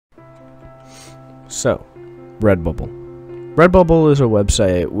So, Redbubble. Redbubble is a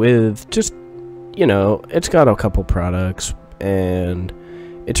website with just, you know, it's got a couple products, and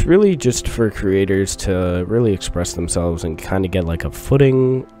it's really just for creators to really express themselves and kind of get like a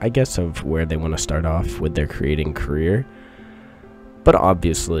footing, I guess, of where they want to start off with their creating career. But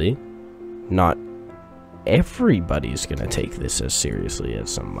obviously, not everybody's gonna take this as seriously as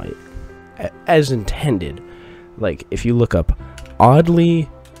some might. As intended. Like, if you look up oddly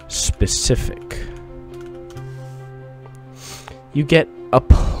specific, you get a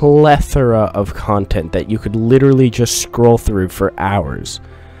plethora of content that you could literally just scroll through for hours.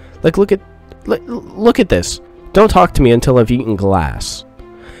 Like, look at this. Don't talk to me until I've eaten glass.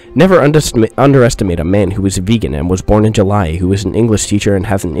 Never underestimate a man who is vegan and was born in July, who is an English teacher and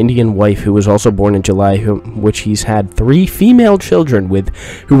has an Indian wife who was also born in July, which he's had 3 female children with,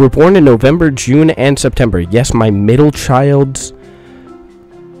 who were born in November, June, and September. Yes, my middle child's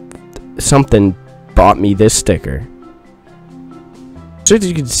something bought me this sticker. So as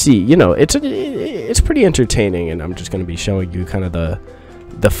you can see, you know, it's pretty entertaining, and I'm just going to be showing you kind of the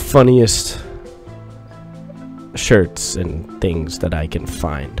funniest shirts and things that I can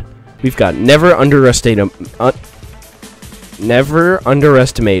find. We've got never underestimate a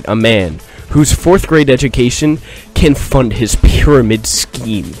man whose 4th grade education can fund his pyramid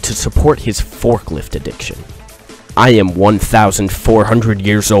scheme to support his forklift addiction. I am 1,400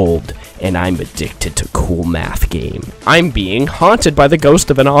 years old, and I'm addicted to cool math game. I'm being haunted by the ghost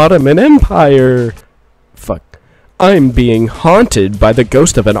of an Ottoman Empire. I'm being haunted by the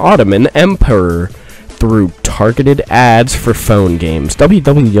ghost of an Ottoman emperor through targeted ads for phone games.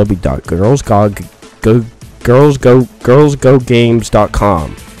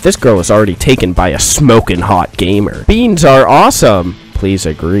 www.girlsgogames.com. This girl is already taken by a smoking hot gamer. Beans are awesome. Please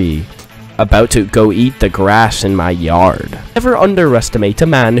agree. About to go eat the grass in my yard. Never underestimate a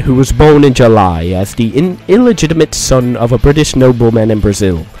man who was born in July as the illegitimate son of a British nobleman in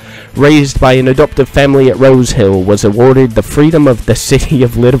Brazil. Raised by an adoptive family at Rose Hill, was awarded the freedom of the city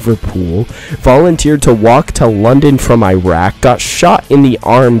of Liverpool, volunteered to walk to London from Iraq, got shot in the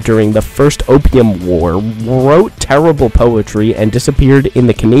arm during the First Opium War, wrote terrible poetry, and disappeared in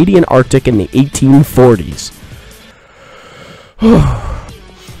the Canadian Arctic in the 1840s.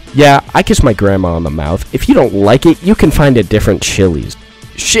 Yeah, I kiss my grandma on the mouth. If you don't like it, you can find a different Chili's.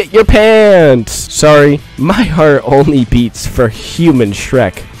 Shit your pants! Sorry, my heart only beats for human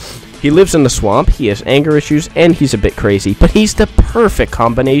Shrek. He lives in the swamp, he has anger issues, and he's a bit crazy, but he's the perfect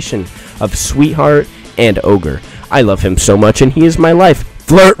combination of sweetheart and ogre. I love him so much, and he is my life.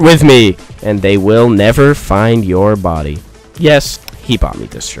 Flirt with me, and they will never find your body. Yes, he bought me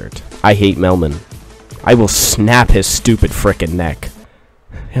this shirt. I hate Melman. I will snap his stupid frickin' neck.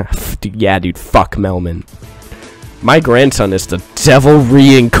 Yeah, dude, fuck Melman. My grandson is the devil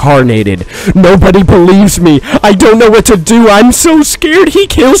reincarnated. Nobody believes me. I don't know what to do. I'm so scared. He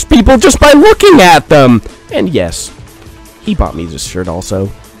kills people just by looking at them. And yes, he bought me this shirt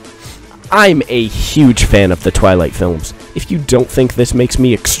also. I'm a huge fan of the Twilight films. If you don't think this makes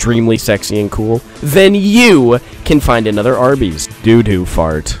me extremely sexy and cool, then you can find another Arby's doo-doo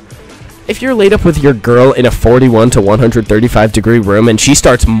fart. If you're laid up with your girl in a 41 to 135 degree room and she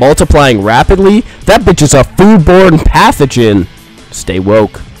starts multiplying rapidly, that bitch is a foodborne pathogen. Stay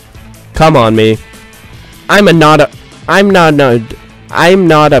woke. Come on, me. I'm not a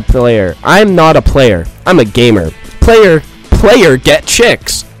player. I'm not a player. I'm a gamer. Player get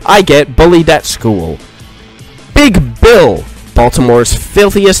chicks. I get bullied at school. Big Bill. Baltimore's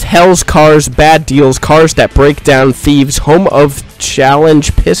filthiest Hell's cars, bad deals, cars that break down, thieves, home of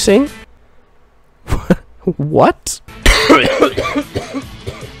challenge pissing. What?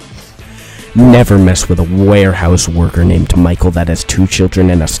 Never mess with a warehouse worker named Michael that has 2 children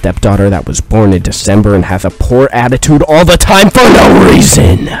and a stepdaughter that was born in December and has a poor attitude all the time for no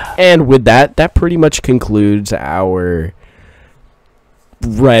reason. And with that pretty much concludes our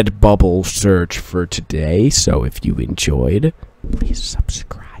Redbubble search for today. So if you enjoyed, please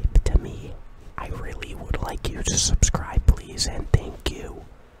subscribe to me. I really would like you to subscribe, please, and thank you.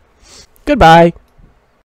 Goodbye.